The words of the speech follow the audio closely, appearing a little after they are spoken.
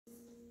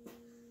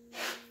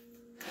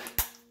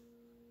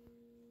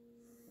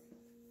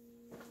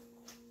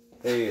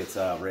Hey, it's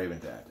Raven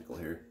Tactical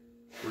here.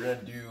 We're going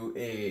to do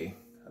a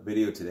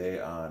video today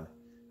on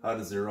how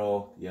to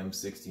zero the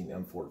M16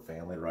 M4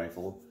 family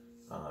rifle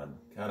on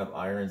kind of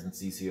irons and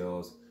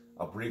CCOs.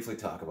 I'll briefly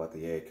talk about the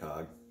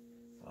ACOG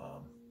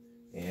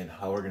and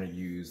how we're going to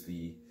use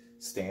the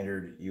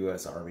standard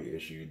U.S. Army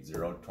issued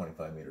 0 to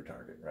 25 meter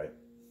target, right?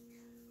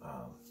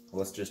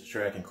 Let's just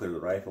track and clear the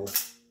rifle.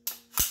 It's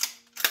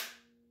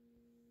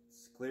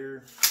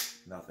clear,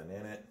 nothing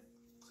in it,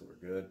 so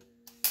we're good.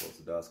 Close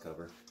the dust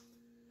cover.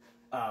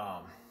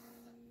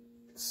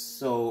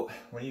 So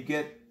when you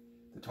get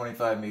the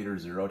 25 meter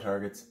zero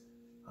targets,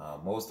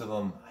 most of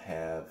them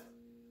have,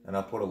 and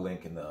I'll put a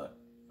link in the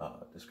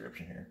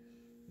description here,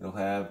 it'll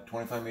have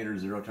 25 meter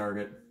zero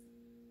target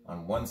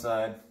on one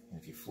side,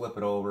 and if you flip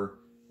it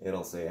over,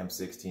 it'll say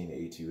M16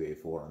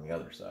 A2 A4 on the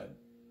other side.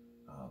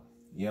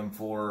 The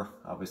M4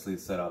 obviously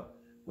is set up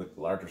with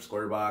larger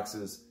square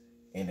boxes,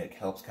 and it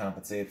helps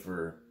compensate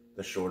for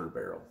the shorter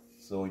barrel.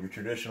 So your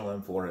traditional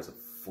M4 has a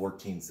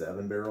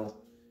 14.7 barrel,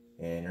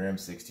 and your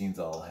M16s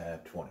all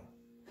have 20.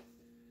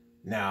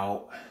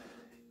 Now,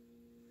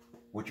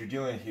 what you're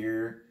doing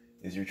here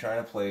is you're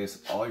trying to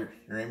place all you're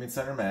aiming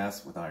center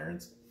mass with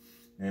irons.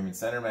 You're aiming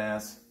center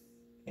mass,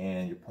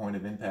 and your point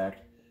of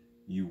impact,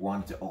 you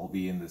want it to all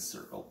be in this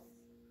circle.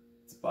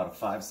 It's about a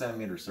 5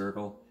 centimeter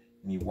circle,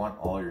 and you want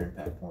all your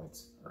impact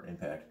points or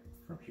impact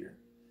from here.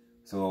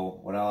 So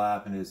what'll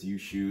happen is you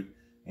shoot,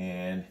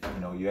 and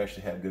you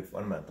actually have good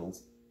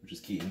fundamentals, which is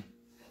key.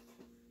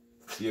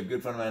 So you have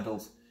good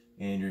fundamentals,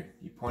 and your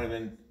point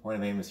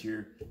of aim is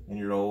here, and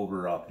you're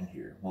over up in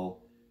here.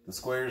 Well, the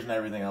squares and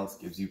everything else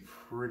gives you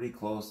pretty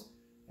close,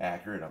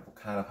 accurate of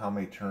kind of how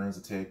many turns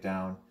to take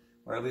down,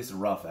 or at least a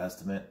rough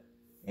estimate,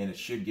 and it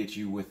should get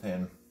you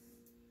within.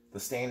 The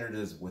standard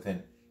is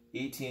within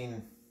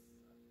 18.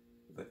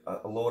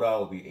 A loadout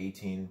will be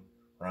 18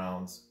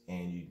 rounds,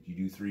 and you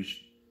do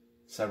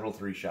several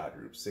 3-shot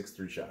groups, 6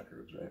 3-shot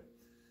groups, right?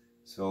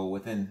 So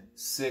within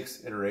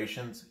 6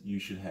 iterations, you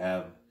should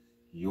have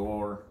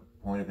your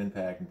point of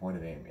impact and point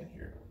of aim in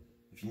here.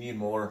 If you need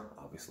more,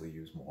 obviously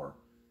use more.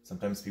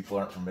 Sometimes people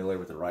aren't familiar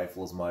with the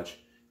rifle as much,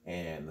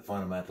 and the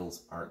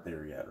fundamentals aren't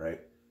there yet, right?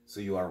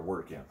 So you are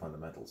working on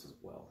fundamentals as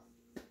well.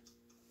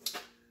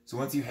 So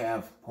once you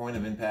have point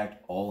of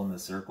impact all in the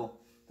circle,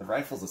 the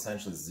rifle's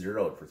essentially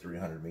zeroed for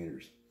 300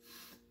 meters.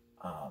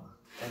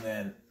 And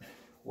then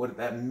what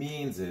that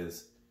means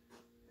is,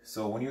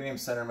 so when you aim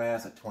center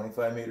mass at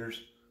 25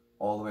 meters,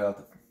 all the way out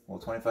to,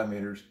 25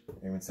 meters,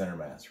 you're aiming center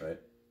mass, right?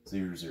 So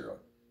you're zeroed.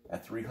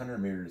 At 300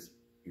 meters,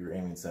 you're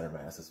aiming center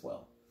mass as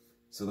well.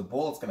 So the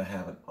bullet's going to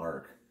have an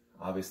arc.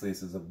 Obviously,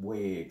 this is a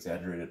way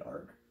exaggerated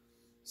arc.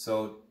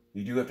 So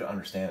you do have to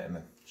understand it in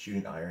the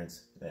shooting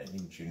irons, and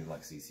even shooting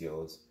like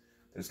CCOs,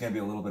 there's going to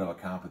be a little bit of a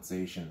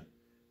compensation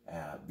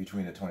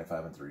between the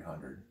 25 and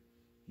 300.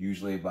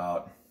 Usually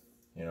about,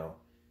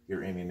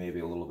 you're aiming maybe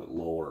a little bit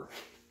lower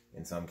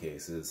in some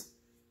cases,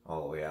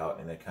 all the way out,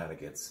 and it kind of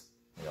gets,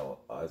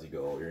 as you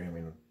go, you're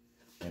aiming,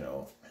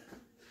 let's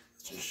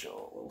just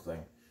show a little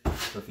thing.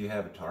 So if you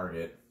have a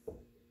target,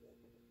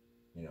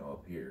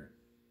 up here,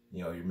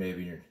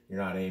 you're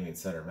not aiming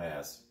center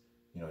mass,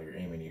 you're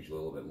aiming usually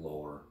a little bit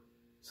lower,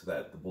 so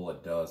that the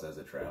bullet does, as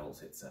it travels,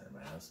 hit center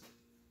mass.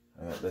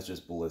 That's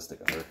just ballistic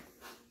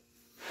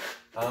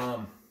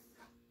arc.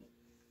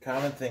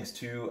 Common things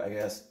too, I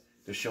guess,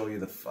 to show you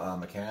the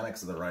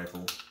mechanics of the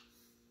rifle.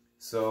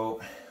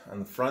 So on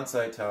the front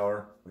sight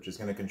tower, which is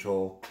going to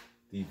control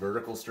the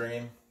vertical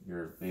stream,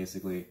 you're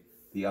basically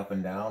the up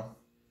and down.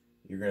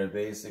 You're going to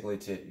basically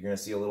you're going to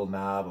see a little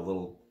knob, a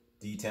little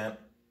detent.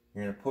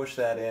 You're going to push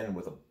that in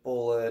with a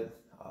bullet,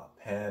 a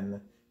pen.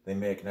 They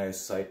make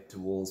nice sight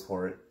tools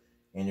for it,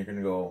 and you're going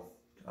to go,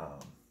 I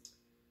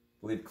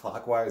believe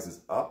clockwise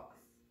is up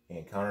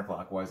and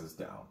counterclockwise is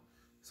down.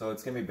 So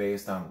it's going to be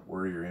based on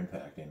where you're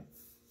impacting.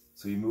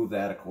 So you move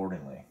that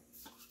accordingly.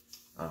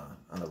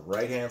 On the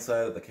right hand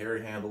side of the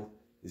carry handle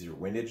is your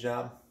windage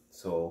knob.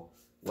 So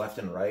left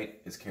and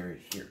right is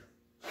carried here.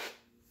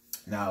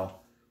 Now,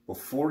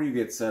 before you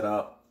get set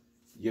up,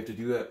 you have to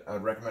do it. I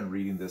would recommend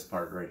reading this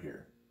part right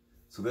here.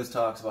 So this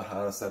talks about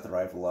how to set the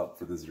rifle up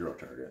for the zero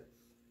target.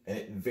 And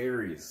it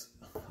varies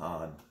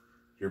on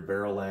your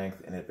barrel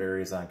length, and it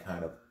varies on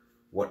kind of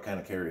what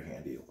kind of carry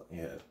handle you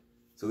have.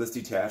 So this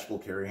detachable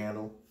carry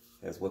handle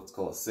has what's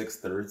called a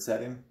 6/3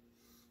 setting.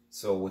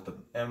 So with the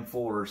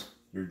M4s,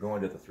 you're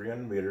going to the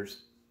 300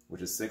 meters,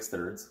 which is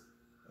 6/3,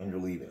 and you're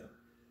leaving it.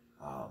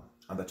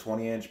 On the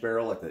 20-inch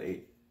barrel, like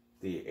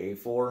the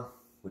A4,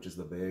 which is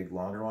the big,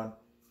 longer one,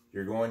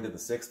 you're going to the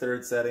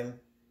 6/3 setting,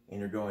 and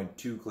you're going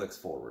 2 clicks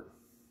forward.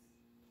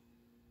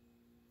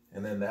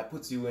 And then that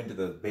puts you into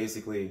the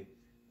basically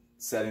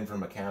setting for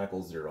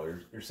mechanical zero.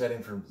 You're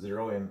setting from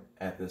 0 in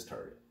at this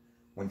target.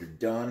 When you're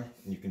done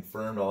and you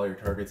confirmed all your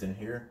targets in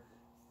here,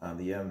 on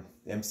the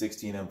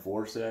M16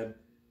 M4 side,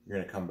 you're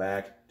going to come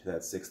back to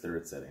that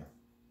 6/3 setting.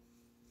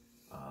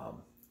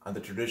 On the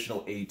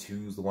traditional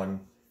A2s, the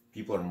one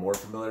people are more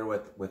familiar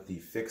with the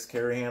fixed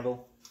carry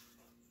handle,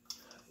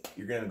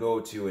 you're going to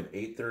go to an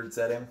 8/3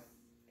 setting,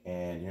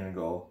 and you're going to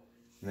go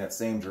in that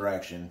same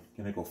direction,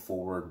 you're gonna go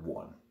forward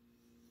 1.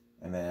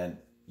 And then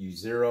you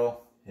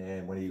 0,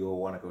 and when you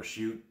want to go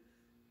shoot,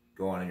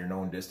 go on your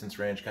known distance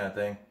range kind of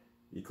thing,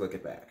 you click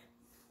it back.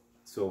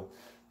 So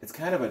it's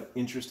kind of an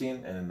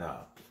interesting and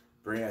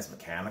very nice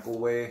mechanical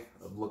way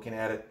of looking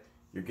at it.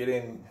 You're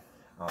getting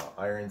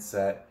iron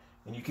set,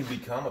 and you can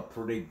become a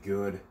pretty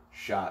good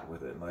shot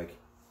with it. Like,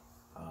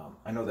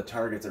 I know the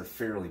targets are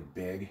fairly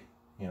big,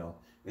 you know,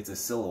 it's a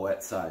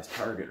silhouette size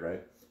target,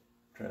 right?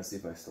 I'm trying to see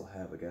if I still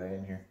have a guy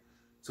in here.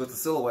 So it's a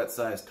silhouette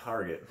size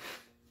target,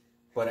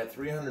 but at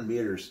 300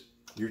 meters,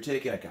 you're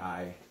taking a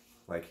guy,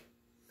 like,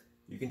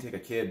 you can take a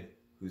kid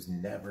who's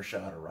never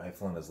shot a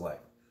rifle in his life.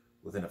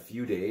 Within a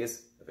few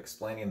days of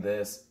explaining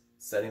this,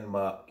 setting him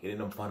up, getting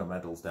him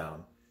fundamentals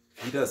down,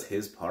 if he does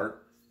his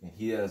part and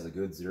he has a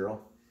good 0,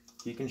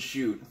 he can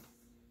shoot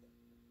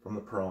from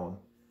the prone.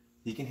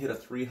 He can hit a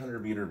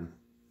 300 meter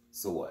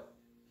silhouette.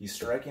 He's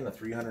striking a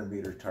 300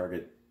 meter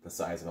target the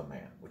size of a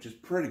man, which is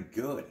pretty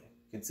good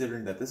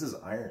considering that this is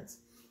irons.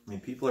 I mean,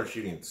 people are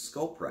shooting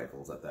scope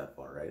rifles at that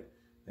far, right?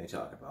 They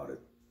talk about it.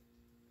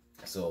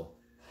 So,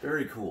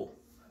 very cool.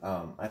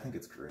 I think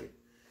it's great.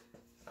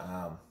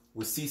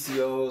 With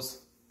CCOs,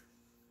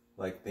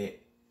 like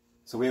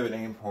so we have an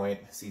aim point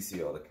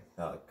CCO,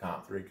 the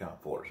comp 3,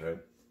 comp 4s, right?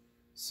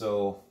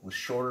 So with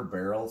shorter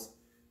barrels,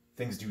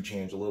 things do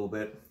change a little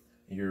bit.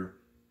 Your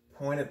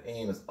point of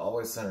aim is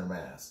always center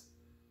mass.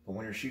 But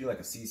when you're shooting like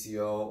a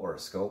CCO or a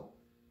scope,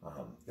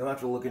 you'll have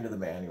to look into the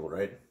manual,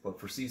 right? But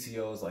for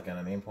CCOs, like on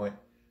an aim point,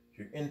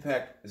 your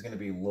impact is going to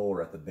be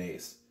lower at the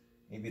base.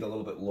 Maybe a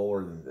little bit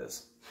lower than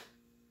this.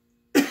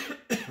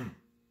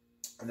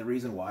 And the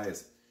reason why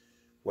is,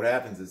 what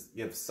happens is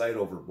you have sight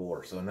over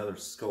bore, so another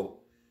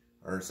scope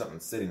or something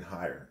sitting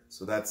higher.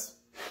 So that's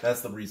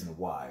the reason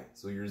why.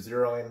 So you're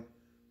zeroing,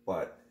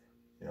 but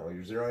you know,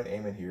 you're zeroing,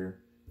 aiming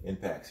here,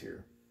 impacts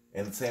here.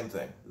 And the same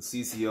thing, the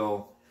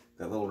CCO,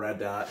 that little red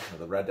dot, or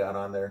the red dot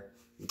on there,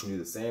 you can do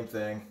the same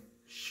thing,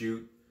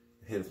 shoot,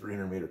 hit a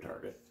 300 meter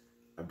target.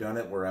 I've done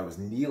it where I was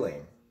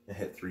kneeling and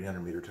hit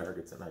 300 meter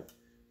targets, and I've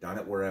done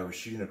it where I was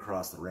shooting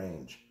across the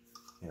range,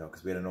 you know,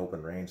 because we had an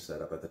open range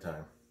set up at the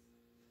time.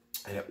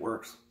 And it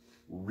works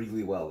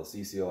really well. The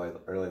CCO,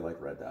 I really like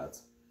red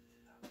dots.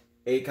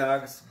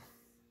 ACOGs,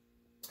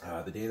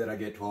 the day that I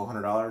get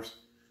 $1,200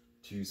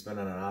 to spend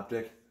on an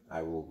optic,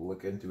 I will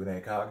look into an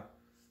ACOG.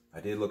 I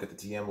did look at the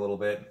TM a little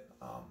bit.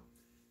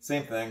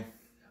 Same thing.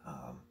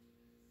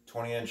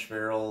 20-inch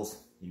barrels,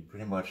 you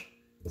pretty much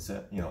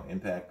set, you know,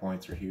 impact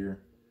points are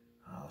here.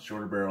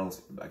 Shorter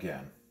barrels,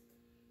 again,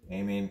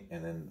 aiming,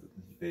 and then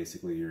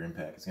basically your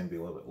impact is going to be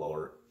a little bit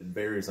lower. It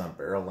varies on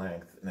barrel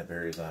length, and it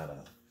varies on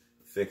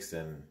fixed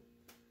and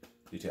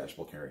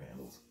detachable carry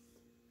handles.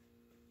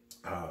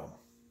 I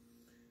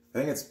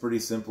think it's pretty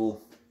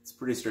simple. It's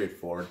pretty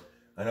straightforward.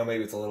 I know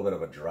maybe it's a little bit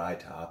of a dry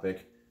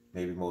topic.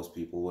 Maybe most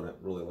people wouldn't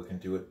really look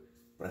into it.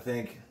 But I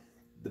think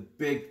the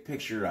big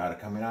picture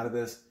coming out of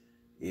this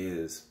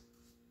is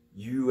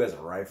you as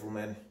a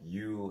rifleman,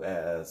 you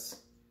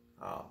as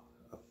a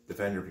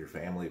defender of your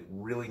family,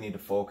 really need to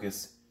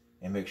focus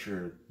and make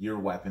sure your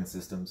weapon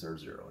systems are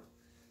zeroed.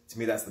 To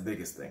me, that's the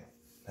biggest thing.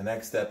 The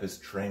next step is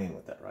training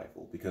with that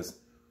rifle, because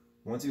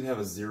once you have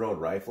a zeroed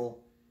rifle,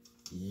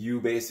 you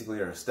basically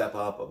are a step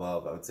up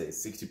above, I would say,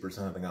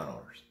 60% of the gun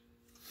owners.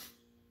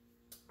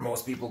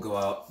 Most people go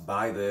out,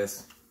 buy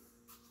this,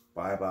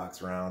 buy a box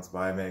of rounds,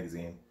 buy a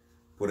magazine,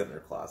 put it in their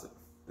closet.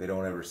 They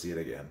don't ever see it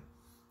again.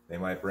 They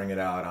might bring it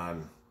out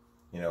on,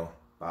 you know,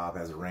 Bob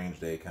has a range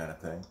day kind of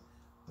thing.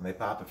 When they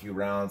pop a few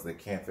rounds, they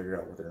can't figure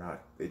out what they're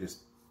not. They just,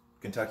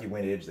 Kentucky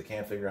windage, they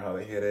can't figure out how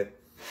they hit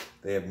it.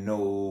 They have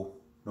no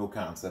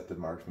concept of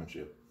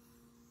marksmanship.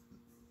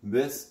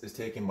 This is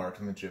taking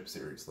marksmanship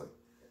seriously.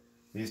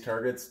 These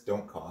targets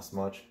don't cost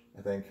much,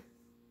 I think.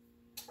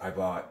 I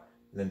bought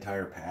an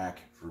entire pack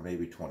for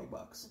maybe 20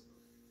 bucks.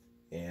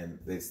 And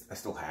I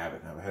still have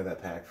it. I've had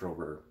that pack for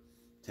over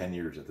 10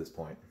 years at this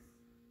point.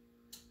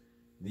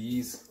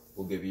 These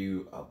will give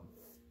you a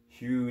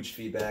huge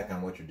feedback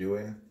on what you're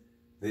doing.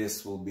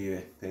 This will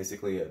be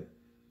basically an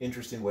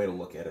interesting way to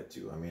look at it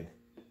too. I mean,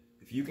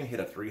 if you can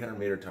hit a 300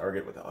 meter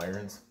target with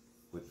irons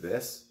with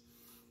this,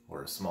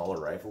 or a smaller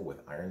rifle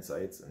with iron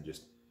sights, and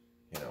just,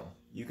 you know,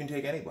 you can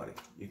take anybody.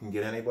 You can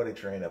get anybody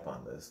trained up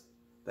on this.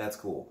 That's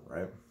cool,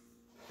 right?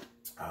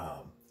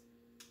 I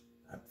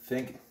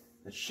think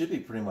that should be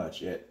pretty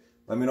much it.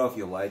 Let me know if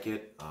you like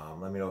it.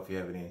 Let me know if you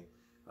have any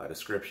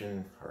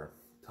description, or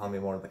tell me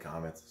more in the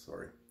comments.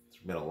 Sorry, it's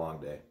been a long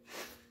day.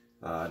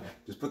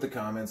 Just put the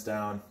comments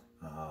down.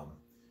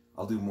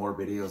 I'll do more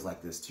videos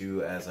like this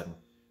too as I'm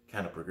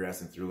kind of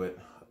progressing through it.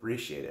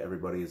 Appreciate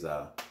everybody's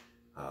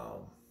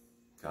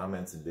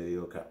comments and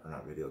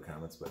not video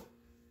comments, but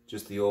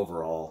just the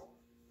overall,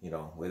 you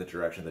know, way the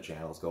direction the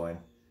channel is going.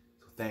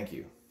 So thank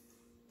you.